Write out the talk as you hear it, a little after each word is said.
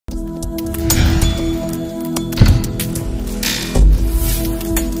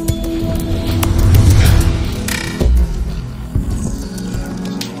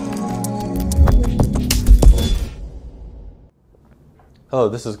Hello,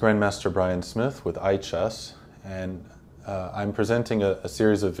 this is Grandmaster Bryan Smith with iChess, and I'm presenting a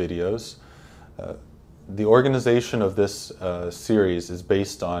series of videos. The organization of this series is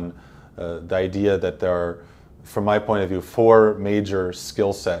based on the idea that there are, from my point of view, 4 major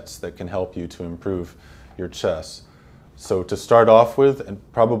skill sets that can help you to improve your chess. So to start off with, and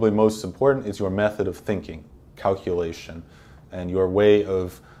probably most important, is your method of thinking, calculation, and your way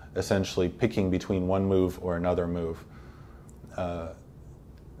of essentially picking between one move or another move.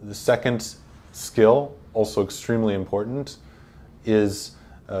 The second skill, also extremely important, is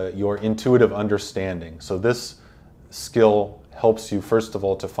your intuitive understanding. So this skill helps you, first of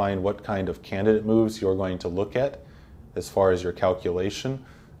all, to find what kind of candidate moves you're going to look at as far as your calculation,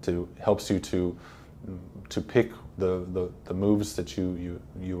 helps you to pick the moves that you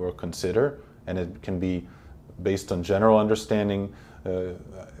will consider, and it can be based on general understanding.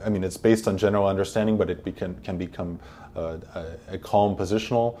 It's based on general understanding, but it can become a calm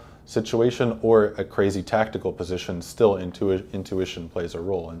positional situation or a crazy tactical position. Still, intuition plays a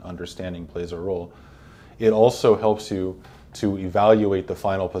role and understanding plays a role. It also helps you to evaluate the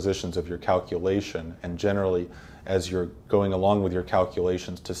final positions of your calculation, and generally, as you're going along with your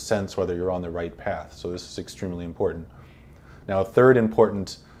calculations, to sense whether you're on the right path. So this is extremely important. Now, a third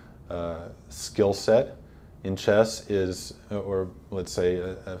important skill set in chess is, or let's say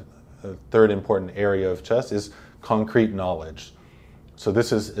a third important area of chess, is concrete knowledge. So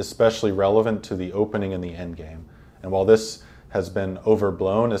this is especially relevant to the opening and the endgame. And while this has been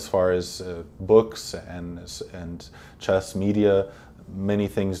overblown as far as books and chess media, many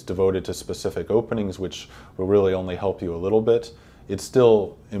things devoted to specific openings, which will really only help you a little bit, it's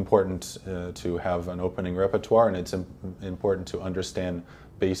still important to have an opening repertoire, and it's important to understand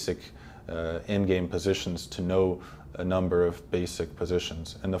basic endgame positions, to know a number of basic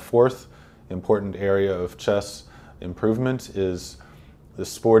positions. And the fourth important area of chess improvement is the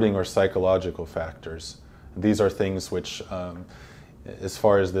sporting or psychological factors. These are things which, as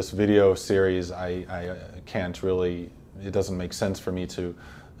far as this video series, I can't really, it doesn't make sense for me to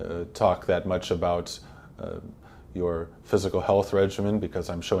talk that much about your physical health regimen, because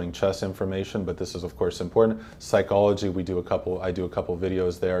I'm showing chess information, but this is of course important. Psychology, I do a couple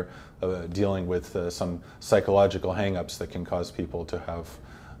videos there dealing with some psychological hang-ups that can cause people to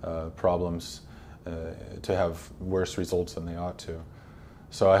have problems, to have worse results than they ought to.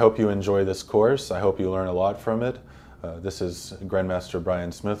 So I hope you enjoy this course. I hope you learn a lot from it. This is Grandmaster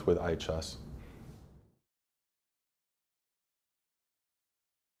Bryan Smith with iChess.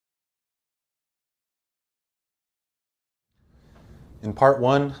 In part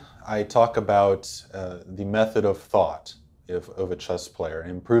 1, I talk about the method of thought of a chess player,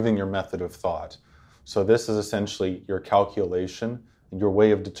 improving your method of thought. So this is essentially your calculation, your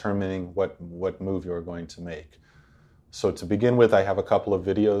way of determining what move you're going to make. So to begin with, I have a couple of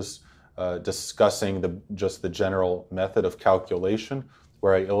videos discussing just the general method of calculation,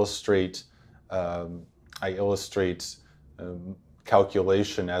 where I illustrate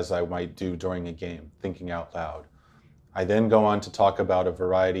calculation as I might do during a game, thinking out loud. I then go on to talk about a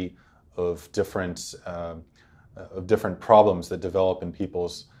variety of different problems that develop in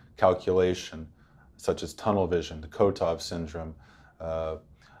people's calculation, such as tunnel vision, the Kotov syndrome,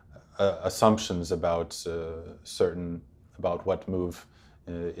 assumptions about what move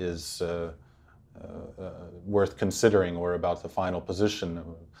is worth considering, or about the final position,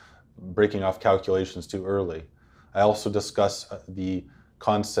 breaking off calculations too early. I also discuss the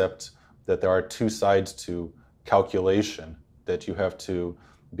concept that there are 2 sides to calculation, that you have to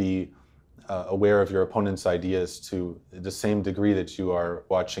be aware of your opponent's ideas to the same degree that you are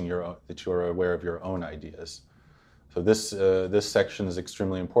aware of your own ideas. So this section is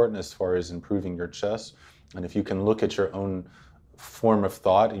extremely important as far as improving your chess. And if you can look at your own form of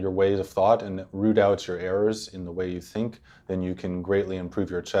thought, your ways of thought, and root out your errors in the way you think, then you can greatly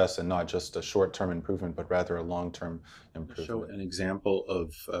improve your chess, and not just a short-term improvement, but rather a long-term improvement. I'll show an example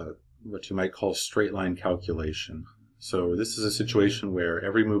of what you might call straight line calculation. So this is a situation where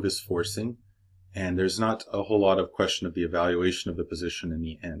every move is forcing, and there's not a whole lot of question of the evaluation of the position in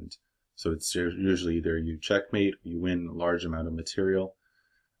the end. So it's usually either you checkmate, or you win a large amount of material.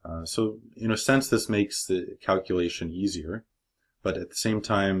 So in a sense, this makes the calculation easier, but at the same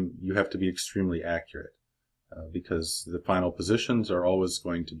time, you have to be extremely accurate, because the final positions are always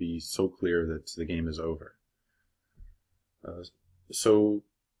going to be so clear that the game is over. So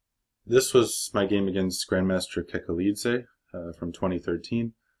this was my game against Grandmaster Kekalidze from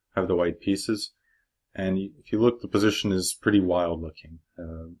 2013. I have the white pieces, and if you look, the position is pretty wild looking.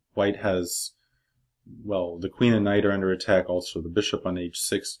 White has, well, the queen and knight are under attack. Also, the bishop on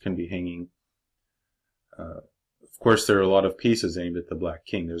h6 can be hanging. Of course, there are a lot of pieces aimed at the black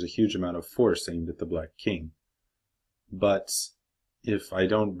king. There's a huge amount of force aimed at the black king. But if I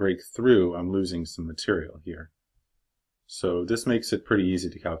don't break through, I'm losing some material here. So this makes it pretty easy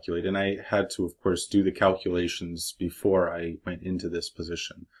to calculate. And I had to, of course, do the calculations before I went into this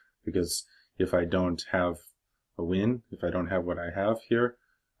position. Because if I don't have a win, if I don't have what I have here,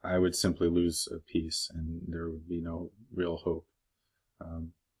 I would simply lose a piece and there would be no real hope.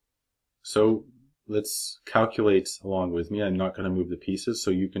 So let's calculate along with me. I'm not going to move the pieces, so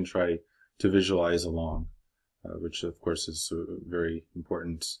you can try to visualize along, which of course is a very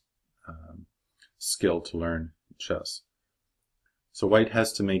important skill to learn in chess. So white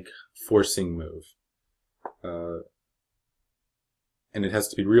has to make forcing move. And it has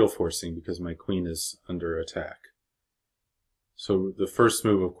to be real forcing because my queen is under attack. So the first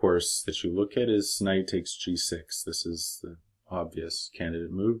move, of course, that you look at is knight takes g6. This is the obvious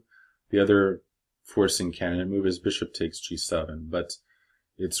candidate move. The other forcing candidate move is bishop takes g7, but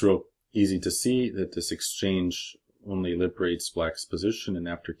it's real easy to see that this exchange only liberates black's position, and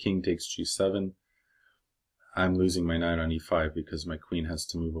after king takes g7, I'm losing my knight on e5 because my queen has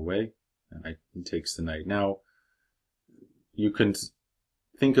to move away, and he takes the knight. Now, you can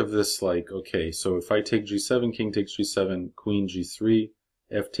think of this like, okay, so if I take g7, king takes g7, queen g3,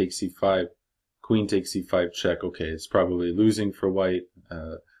 f takes e5, queen takes e5 check, okay, it's probably losing for white.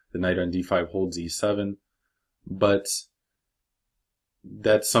 The knight on d5 holds e7, but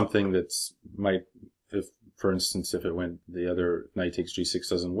that's something that's might, if for instance, if it went the other knight takes g6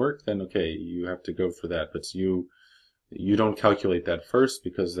 doesn't work, then okay, you have to go for that, but you don't calculate that first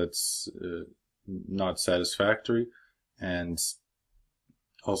because that's not satisfactory, and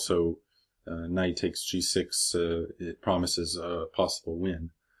also knight takes g6 it promises a possible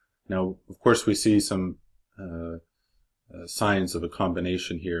win. Now, of course, we see some signs of a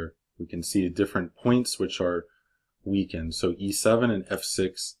combination here. We can see different points which are weakened. So e7 and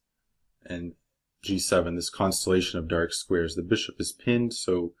f6 and g7, this constellation of dark squares. The bishop is pinned,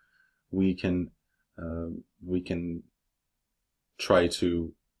 so we can try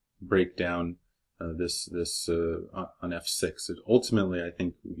to break down this on f6. Ultimately, I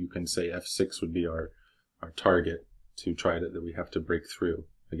think you can say f6 would be our target to try that we have to break through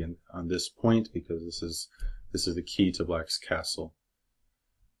again on this point, because this is the key to black's castle.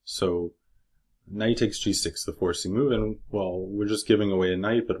 So knight takes g6, the forcing move, and well, we're just giving away a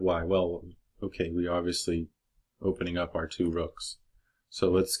knight, but why? Well, okay, we obviously opening up our two rooks. So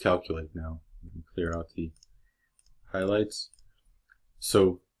let's calculate now. Clear out the highlights.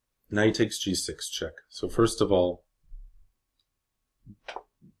 So knight takes g6 check. So first of all,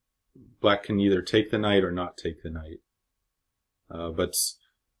 black can either take the knight or not take the knight. But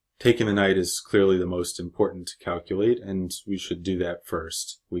taking the knight is clearly the most important to calculate, and we should do that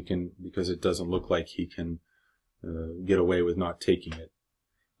first. We can, because it doesn't look like he can get away with not taking it.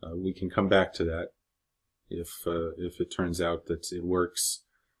 We can come back to that if it turns out that it works.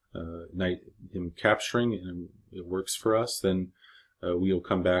 Him capturing and it works for us, then we'll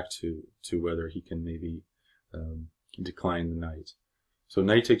come back to whether he can maybe decline the knight. So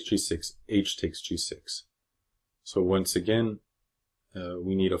knight takes g6, h takes g6. So once again,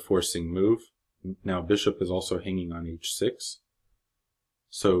 we need a forcing move. Now bishop is also hanging on h6.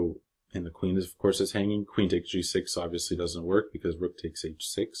 So, and the queen is, of course, is hanging. Queen takes g6 obviously doesn't work because rook takes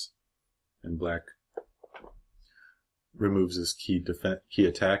h6, and black removes his key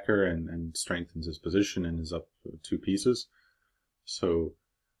attacker and strengthens his position and is up 2 pieces. So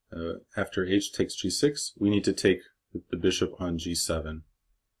after h takes g6, we need to take the bishop on g7.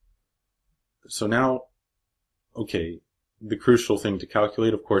 So now, okay, the crucial thing to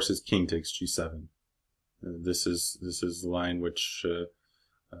calculate, of course, is king takes g7. This is the line which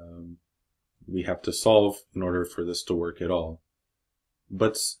we have to solve in order for this to work at all.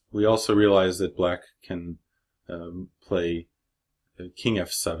 But we also realize that black can play king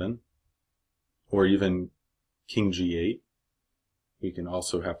f7 or even king g8. We can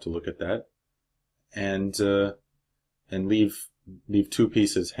also have to look at that, and leave 2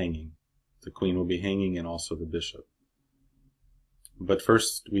 pieces hanging. The queen will be hanging, and also the bishop. But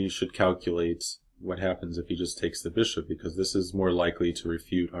first, we should calculate what happens if he just takes the bishop, because this is more likely to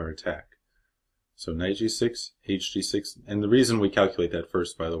refute our attack. So knight g6, h g6, and the reason we calculate that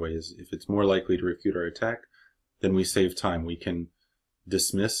first, by the way, is if it's more likely to refute our attack, then we save time. We can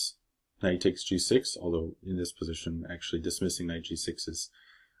dismiss knight takes g6, although in this position, actually dismissing knight g6 is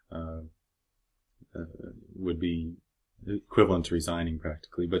would be equivalent to resigning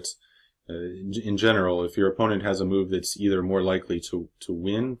practically. But in general, if your opponent has a move that's either more likely to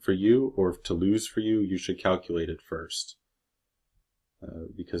win for you or to lose for you, you should calculate it first,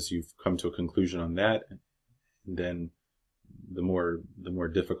 because you've come to a conclusion on that. then the more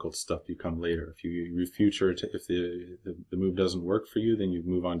difficult stuff you come later. If you future, if the move doesn't work for you, then you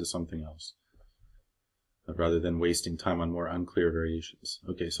move on to something else, rather than wasting time on more unclear variations.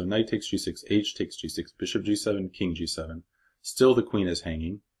 Okay, so knight takes g6, h takes g6, bishop g7, king g7. Still the queen is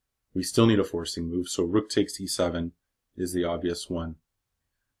hanging. We still need a forcing move, so rook takes e7 is the obvious one.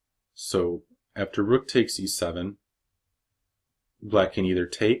 So after rook takes e7, black can either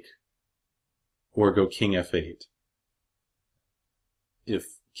take or go king f8. If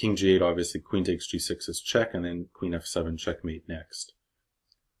king g8, obviously queen takes g6 is check, and then queen f7 checkmate next.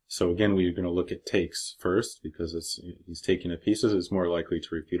 So again, we're going to look at takes first, because he's taking it pieces. It's more likely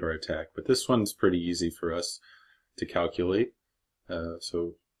to repeat our attack. But this one's pretty easy for us to calculate.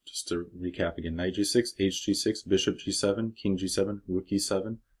 So just to recap again, knight g6, h g6, bishop g7, king g7, rook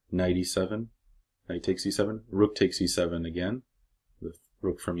e7, knight e7, knight takes e7, rook takes e7 again, with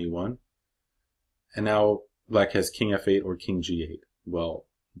rook from e1. And now black has king f8 or king g8. Well,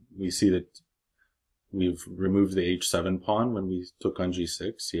 we see that we've removed the h7 pawn when we took on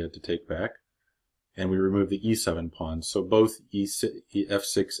g6. He had to take back. And we removed the e7 pawn. So both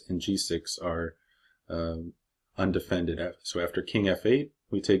f6 and g6 are undefended. So after king f8,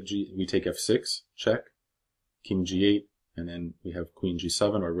 we take f6, check, king g8, and then we have queen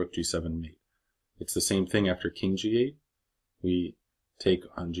g7 or rook g7 mate. It's the same thing after king g8. We take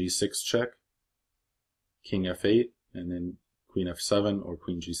on g6, check, king f8, and then queen f7 or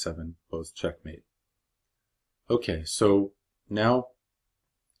queen g7, both checkmate. Okay, so now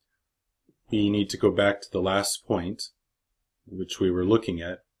we need to go back to the last point, which we were looking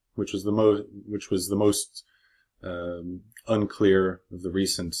at, which was the most unclear of the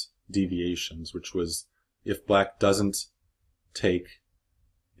recent deviations, which was if black doesn't take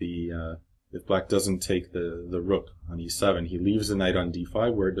the rook on e7, he leaves the knight on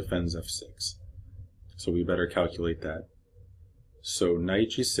d5 where it defends f6. So we better calculate that. So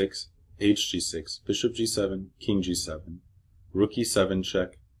knight g6, h g6, bishop g7, king g7, rook e7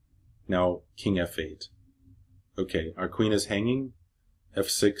 check, now king f8. Okay, our queen is hanging,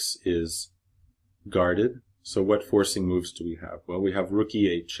 f6 is guarded, so what forcing moves do we have? Well, we have rook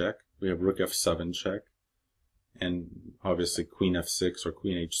e8 check, we have rook f7 check, and obviously queen f6 or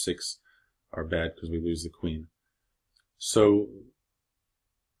queen h6 are bad because we lose the queen. So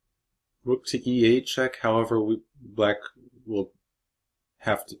rook to e8 check, however, black will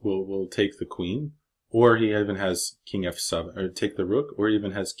take the queen, or he even has king f7, or take the rook, or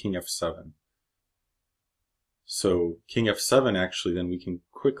even has king f7. So king f7, actually, then we can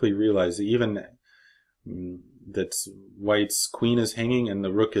quickly realize that even that white's queen is hanging and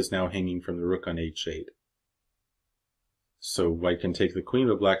the rook is now hanging from the rook on h8. So white can take the queen,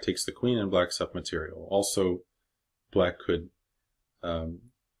 but black takes the queen and black's up material. Also, black could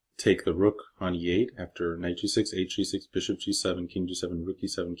take the rook on e8 after knight g6, h g6, bishop g7, king g7, rook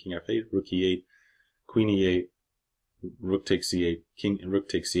e7, king f8, rook e8, queen e8, rook takes e8, king and rook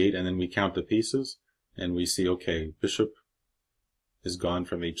takes e8, and then we count the pieces and we see, okay, bishop is gone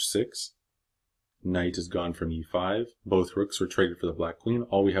from h6, knight is gone from e5, both rooks were traded for the black queen,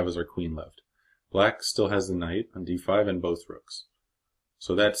 all we have is our queen left. Black still has the knight on d5 and both rooks.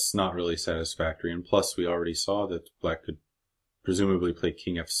 So that's not really satisfactory, and plus we already saw that black could presumably play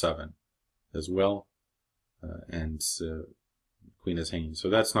king f7 as well, and queen is hanging. So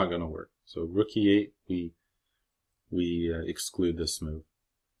that's not going to work. So rook e8, we exclude this move.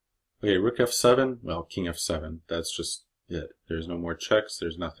 Okay, rook f7, well, king f7, that's just it. There's no more checks,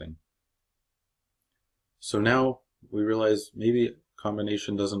 there's nothing. So now we realize maybe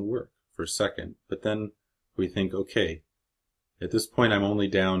combination doesn't work for a second, but then we think, okay, at this point I'm only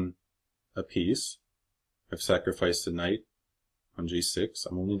down a piece. I've sacrificed a knight on g6.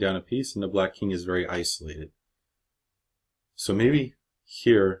 I'm only down a piece, and the black king is very isolated. So maybe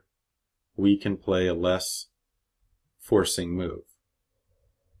here we can play a less forcing move.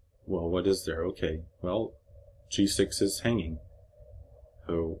 Well, what is there? Okay, well, g6 is hanging.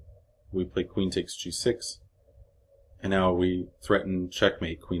 So we play queen takes g6, and now we threaten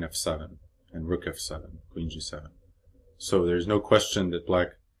checkmate queen f7 and rook f7, queen g7. So there's no question that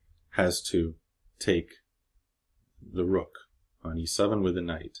black has to take the rook on e7 with a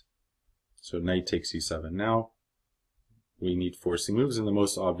knight. So knight takes e7. Now we need forcing moves, and the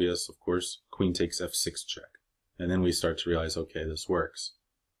most obvious, of course, queen takes f6 check. And then we start to realize, okay, this works.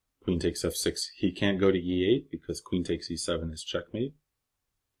 Queen takes f6. He can't go to e8 because queen takes e7 is checkmate.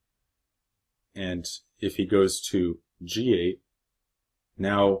 And if he goes to g8,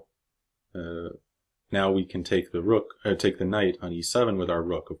 now we can take the rook, take the knight on e7 with our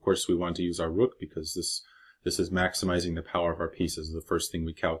rook. Of course, we want to use our rook because this is maximizing the power of our pieces, the first thing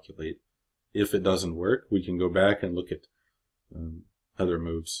we calculate. if it doesn't work, we can go back and look at other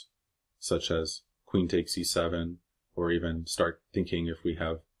moves, such as queen takes e7, or even start thinking if we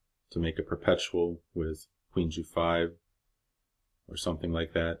have to make a perpetual with queen g5 or something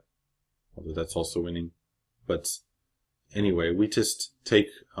like that, although that's also winning. But anyway, we just take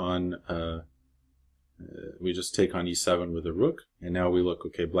on e7 with a rook, and now we look,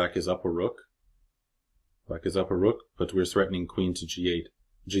 okay, black is up a rook. Black is up a rook, but we're threatening queen to g8,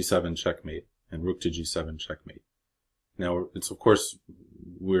 g7 checkmate, and rook to g7 checkmate. Now, it's of course,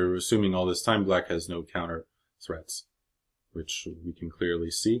 we're assuming all this time black has no counter threats, which we can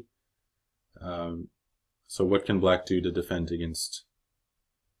clearly see. So what can black do to defend against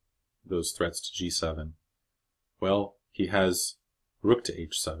those threats to g7? Well, he has rook to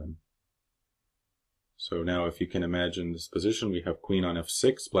h7. So now if you can imagine this position, we have queen on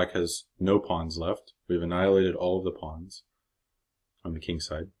f6. Black has no pawns left. We've annihilated all of the pawns on the king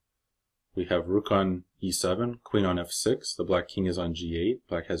side. We have rook on e7, queen on f6. The black king is on g8.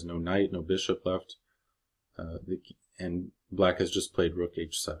 Black has no knight, no bishop left. And black has just played rook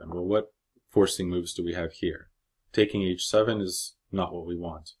h7. Well, what forcing moves do we have here? Taking h7 is not what we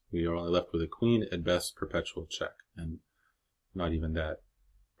want. We are only left with a queen, at best perpetual check, and not even that,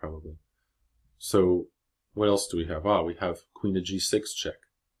 probably. So what else do we have? We have queen to g6 check.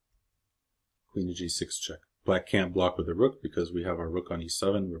 Queen to g6 check. Black can't block with a rook because we have our rook on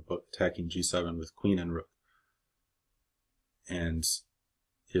e7. We're attacking g7 with queen and rook. And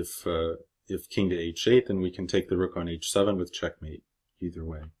if king to h8, then we can take the rook on h7 with checkmate, either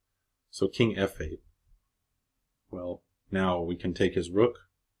way. So king f8. Well, now we can take his rook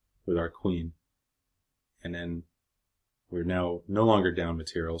with our queen, and then we're now no longer down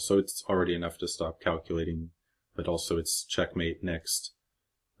material, so it's already enough to stop calculating, but also it's checkmate next,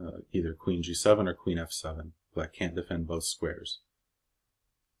 either queen g7 or queen f7. Black can't defend both squares.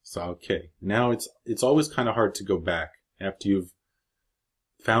 So okay, now it's always kind of hard to go back after you've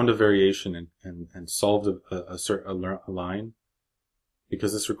found a variation and solved a line,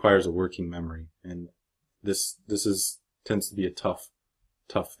 because this requires a working memory, and this tends to be a tough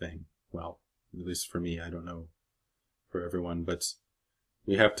thing. Well, at least for me, I don't know for everyone, but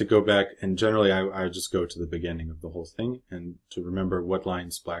we have to go back, and generally I just go to the beginning of the whole thing and to remember what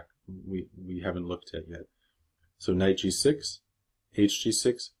lines black we haven't looked at yet. So knight g6,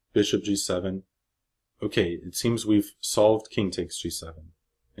 hg6, bishop g7. Okay, it seems we've solved king takes g7,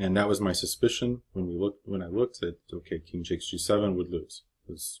 and that was my suspicion when I looked at, okay, king takes g7 would lose.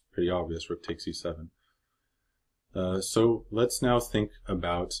 It's pretty obvious, rook takes e7. So let's now think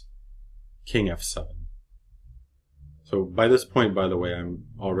about king f7. So by this point, by the way, I'm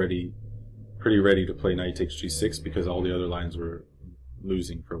already pretty ready to play knight takes g6 because all the other lines were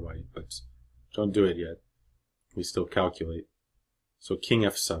losing for white, but don't do it yet. We still calculate. So king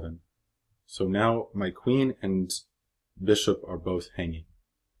f7. So now my queen and bishop are both hanging.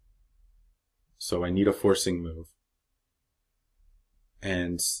 So I need a forcing move.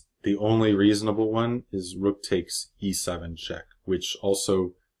 And the only reasonable one is rook takes e7 check, which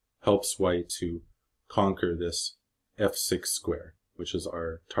also helps white to conquer this f6 square, which is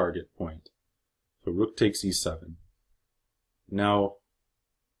our target point. So rook takes e7. Now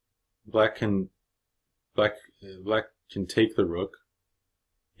black can take the rook.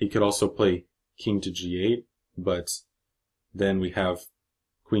 He could also play king to g8, but then we have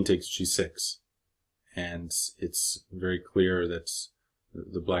queen takes g6, and it's very clear that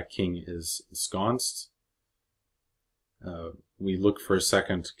the black king is ensconced. We look for a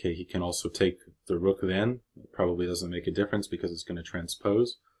second, okay, he can also take the rook then. It probably doesn't make a difference because it's going to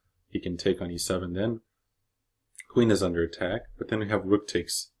transpose. He can take on e7 then. Queen is under attack, but then we have rook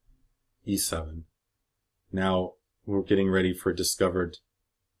takes e7. Now we're getting ready for discovered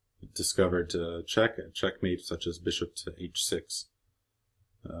checkmate, such as bishop to h6,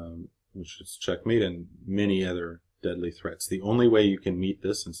 which is checkmate, and many other deadly threats. The only way you can meet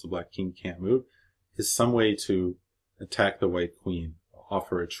this, since the black king can't move, is some way to attack the white queen,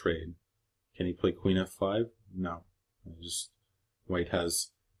 offer a trade. Can he play queen f5? No. White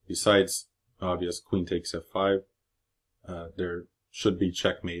has, besides obvious queen takes f5, there should be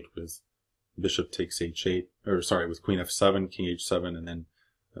checkmate with bishop takes h8, or sorry, with queen f7, king h7, and then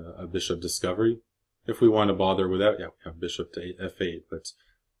a bishop discovery. If we want to bother with that, yeah, we have bishop to f8, but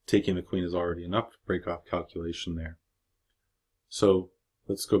taking the queen is already enough to break off calculation there. So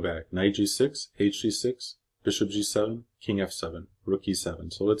let's go back. Knight g6, hg6, bishop g7, king f7, rook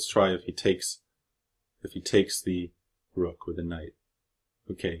e7. So let's try if he takes the rook with a knight.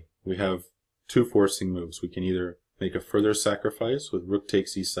 Okay, we have two forcing moves. We can either make a further sacrifice with rook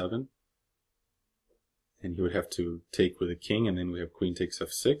takes e7, and he would have to take with a king, and then we have queen takes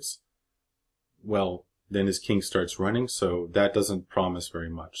f6, well, then his king starts running, so that doesn't promise very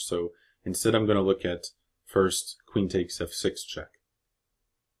much. So instead I'm going to look at first queen takes f6 check,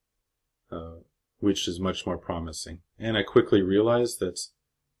 which is much more promising. And I quickly realized that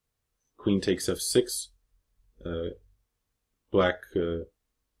queen takes f6, black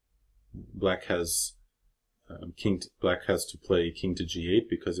has black has to play king to g8,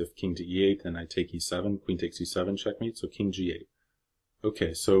 because if king to e8, then I take e7, queen takes e7 checkmate, so king g8.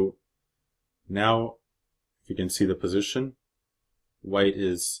 Okay, so now if you can see the position, white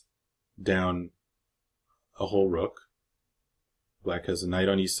is down a whole rook. Black has a knight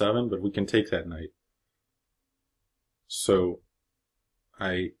on e7, but we can take that knight. So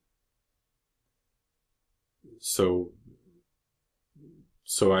I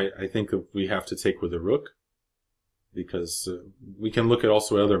think that we have to take with a rook, because we can look at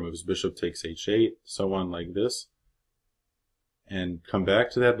also other moves. Bishop takes h8, so on like this, and come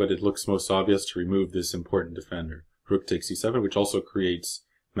back to that, but it looks most obvious to remove this important defender. Rook takes e7, which also creates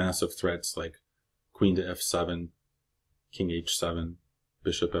massive threats like queen to f7, king h7,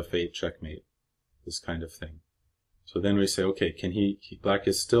 bishop f8, checkmate, this kind of thing. So then we say, okay, can black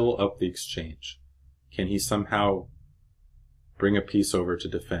is still up the exchange. Can he somehow bring a piece over to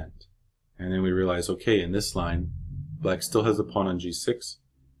defend? And then we realize, okay, in this line, black still has a pawn on g6,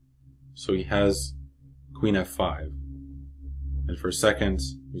 so he has queen f5. And for a second,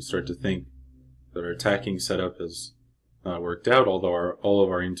 we start to think that our attacking setup has not worked out, although all of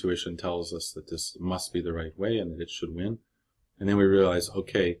our intuition tells us that this must be the right way and that it should win. And then we realize,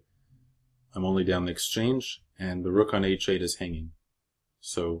 okay, I'm only down the exchange, and the rook on h8 is hanging.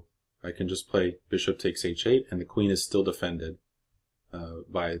 So I can just play bishop takes h8, and the queen is still defended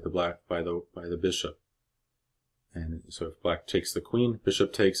by the bishop. And so if black takes the queen,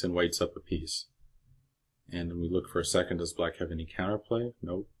 bishop takes, and white's up a piece. And we look for a second, does black have any counterplay?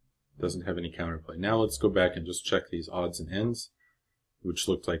 Nope, doesn't have any counterplay. Now let's go back and just check these odds and ends, which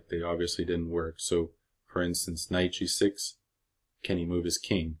looked like they obviously didn't work. So, for instance, knight g6, can he move his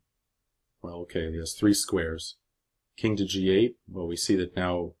king? Well, okay, he has 3 squares. King to g8, well, we see that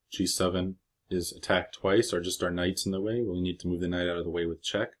now g7 is attacked twice. Are just our knights in the way? Well, we need to move the knight out of the way with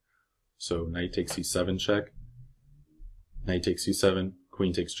check. So knight takes e7 check, knight takes c7,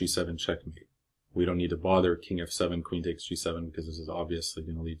 queen takes g7 checkmate. We don't need to bother king f7, queen takes g7, because this is obviously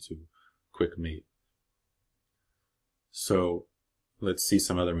going to lead to quick mate. So let's see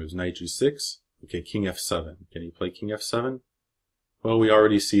some other moves. Knight g6, okay, king f7. Can he play king f7? Well, we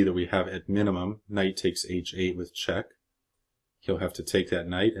already see that we have at minimum knight takes h8 with check. He'll have to take that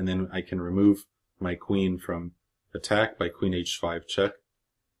knight, and then I can remove my queen from attack by queen h5 check,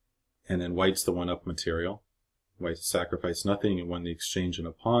 and then white's the one-up material. White sacrifice nothing and won the exchange and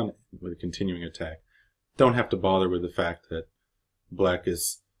a pawn with a continuing attack. Don't have to bother with the fact that black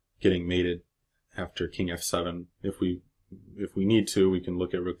is getting mated after king f7. If we need to, we can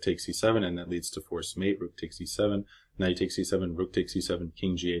look at rook takes e7, and that leads to forced mate. Rook takes e7, knight takes e7, rook takes e7,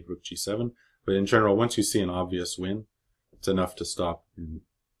 king g8, rook g7. But in general, once you see an obvious win, it's enough to stop. And,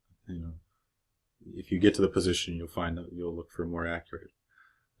 if you get to the position, you'll find that you'll look for more accurate.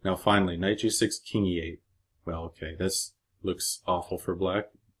 Now finally, knight g6, king e8. Well, okay, this looks awful for black.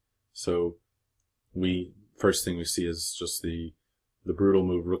 So first thing we see is just the brutal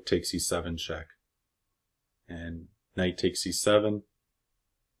move, rook takes e7 check. And knight takes e7,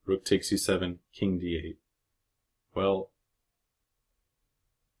 rook takes e7, king d8. Well,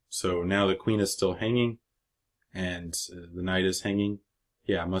 so now the queen is still hanging, and the knight is hanging.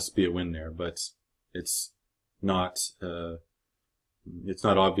 Yeah, must be a win there, but it's not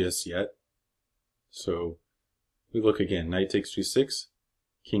obvious yet. So we look again, knight takes g6,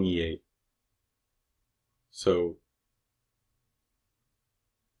 king e8. So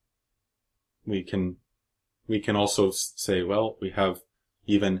we can also say, well, we have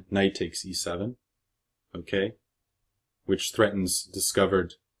even knight takes e7, okay, which threatens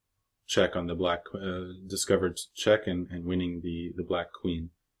discovered check on the black, discovered check and winning the black queen.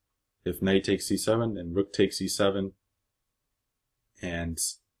 If knight takes e7 and rook takes e7 and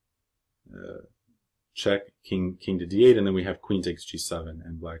check, king to d8, and then we have queen takes g7,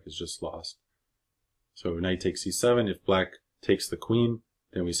 and black is just lost. So knight takes e7, if black takes the queen,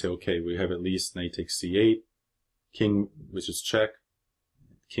 then we say, okay, we have at least knight takes c8, king, which is check,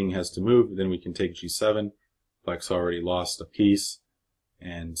 king has to move, then we can take g7, black's already lost a piece,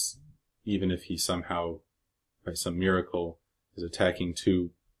 and even if he somehow, by some miracle, is attacking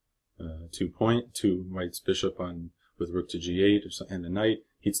two white's bishop with rook to g8 and the knight,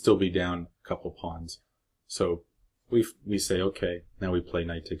 he'd still be down a couple pawns. So we say, okay, now we play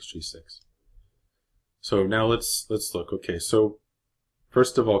knight takes g6. So now let's look. Okay, so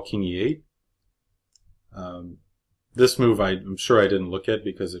first of all, king e8. This move I'm sure I didn't look at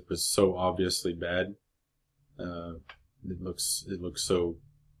because it was so obviously bad. It looks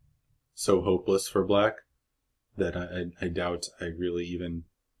so hopeless for black that I doubt I really even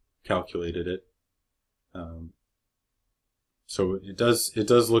calculated it. So it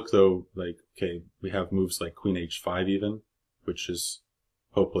does look though like, okay, we have moves like queen h5 even, which is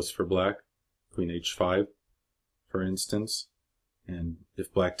hopeless for black. Queen h5, for instance. And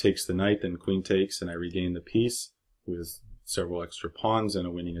if black takes the knight, then queen takes, and I regain the piece with several extra pawns and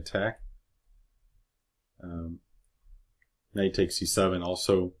a winning attack. Knight takes c7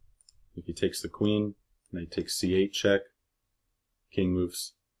 also. If he takes the queen, knight takes c8 check. King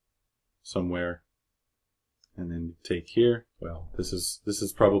moves somewhere, and then take here. Well, this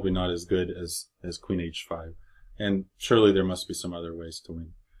is probably not as good as queen h5, and surely there must be some other ways to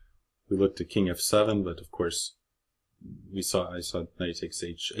win. We looked at king f7, but of course I saw knight takes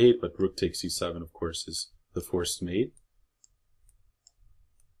h8, but rook takes c7, of course, is the forced mate.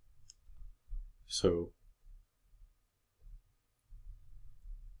 So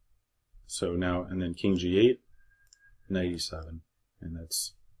now, and then king g8, knight e7, and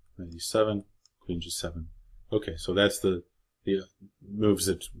that's knight e7, queen g7. Okay, so that's the moves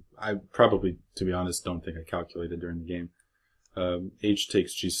that I probably, to be honest, don't think I calculated during the game. H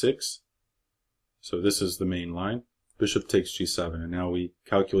takes g6, so this is the main line. Bishop takes g7, and now we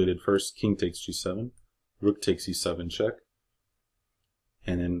calculated first king takes g7, rook takes e7 check,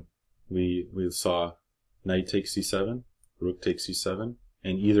 and then we saw knight takes c7, rook takes c7,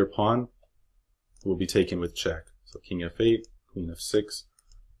 and either pawn will be taken with check. So king f8, queen f6,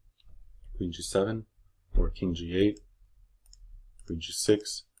 queen g7, or king g8, queen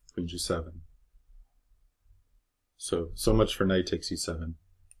g6, queen g7. So much for knight takes e7.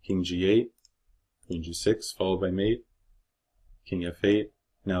 King g8, queen g6, followed by mate, king f8.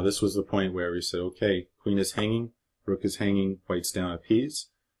 Now this was the point where we said, okay, queen is hanging, rook is hanging, white's down a piece.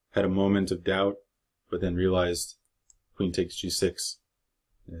 Had a moment of doubt, but then realized queen takes g6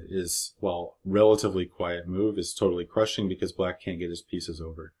 is, while relatively quiet move, is totally crushing because black can't get his pieces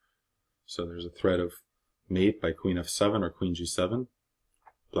over. So there's a threat of mate by queen f7 or queen g7.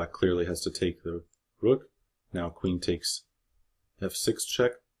 Black clearly has to take the rook. Now queen takes f6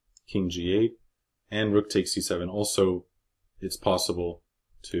 check, king g8, and rook takes c7. Also, it's possible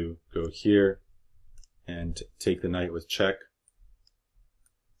to go here and take the knight with check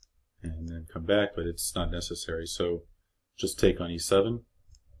and then come back, but it's not necessary. So just take on e7,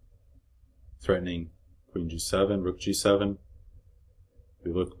 threatening queen g7, rook g7.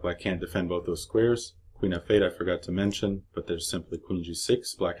 We look, black can't defend both those squares. Queen f8 I forgot to mention, but there's simply queen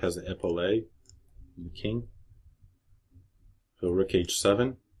g6. Black has an epaulet in the king. So rook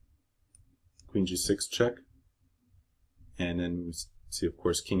h7, queen g6 check, and then we see, of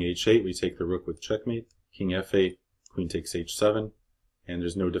course, king h8. We take the rook with checkmate. King f8, queen takes h7, and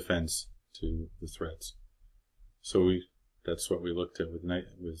there's no defense to the threats. So that's what we looked at with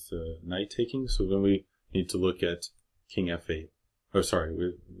knight taking. So then we need to look at king f8. Oh, sorry,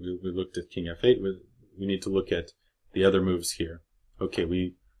 we looked at king f8. We need to look at the other moves here. Okay,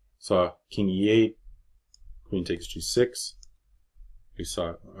 we saw king e8, queen takes g6. We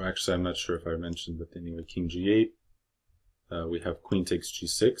saw, actually I'm not sure if I mentioned, but anyway, king g8. We have queen takes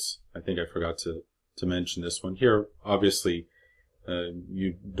g6. I think I forgot to mention this one here. Obviously,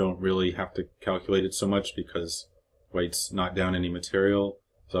 you don't really have to calculate it so much because white's not down any material.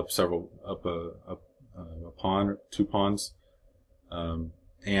 It's up a pawn, 2 pawns,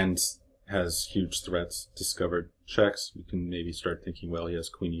 and has huge threats, discovered checks. We can maybe start thinking, well, he has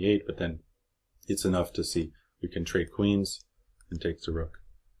queen e8, but then it's enough to see we can trade queens and take the rook.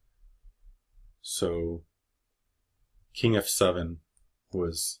 So king f7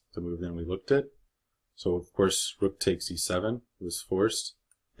 was the move then we looked at. So of course rook takes e7 was forced.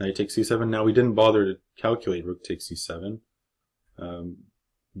 Knight takes e7. Now we didn't bother to calculate rook takes e7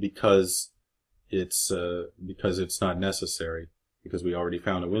 because it's not necessary, because we already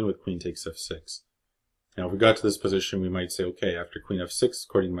found a win with queen takes f6. Now if we got to this position, we might say, okay, after queen f6,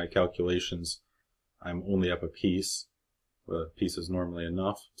 according to my calculations, I'm only up a piece. Well, a piece is normally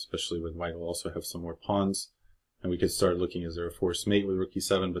enough, especially with white will also have some more pawns. And we could start looking, is there a forced mate with rook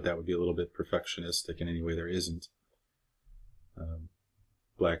e7, but that would be a little bit perfectionistic, and anyway there isn't.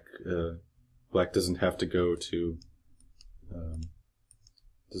 Black doesn't have to go to,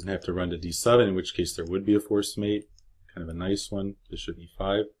 doesn't have to run to d7, in which case there would be a forced mate, kind of a nice one, bishop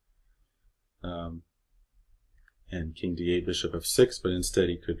e5, and king d8, bishop f6, but instead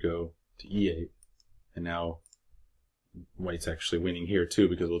he could go to e8, and now white's actually winning here too,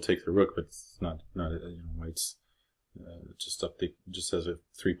 because we'll take the rook, but it's not white's just has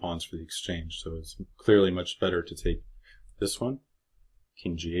 3 pawns for the exchange. So it's clearly much better to take this one,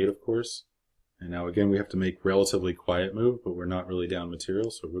 king g8, of course. And now again we have to make relatively quiet move, but we're not really down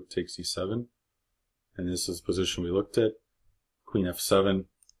material, so rook takes e7. And this is the position we looked at. Queen f7,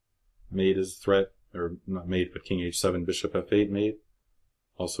 mate is a threat, or not mate, but king h7, bishop f8 mate.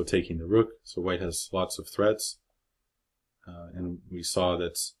 Also taking the rook, so white has lots of threats. And we saw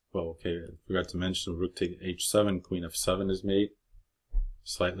that, well, okay, I forgot to mention rook take h7, queen f7 is mate.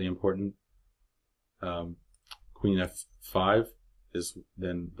 Slightly important. Queen f5 is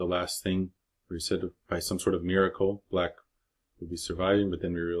then the last thing. We said by some sort of miracle, black would be surviving, but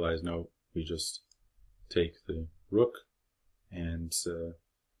then we realized, no, we just take the rook, and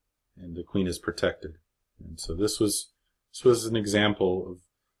the queen is protected. And so this was an example of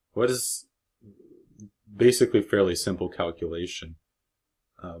what is basically fairly simple calculation,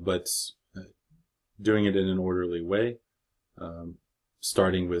 but doing it in an orderly way,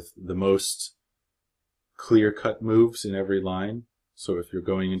 starting with the most clear-cut moves in every line. So if you're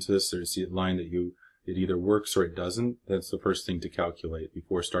going into this, there's a line that it either works or it doesn't. That's the first thing to calculate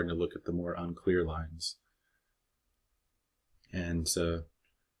before starting to look at the more unclear lines. And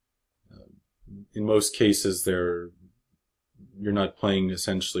in most cases, you're not playing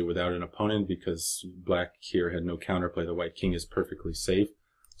essentially without an opponent, because black here had no counterplay. The white king is perfectly safe,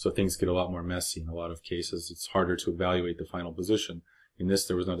 so things get a lot more messy in a lot of cases. It's harder to evaluate the final position. In this,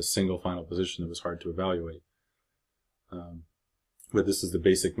 there was not a single final position that was hard to evaluate. But this is the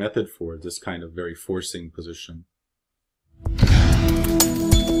basic method for this kind of very forcing position.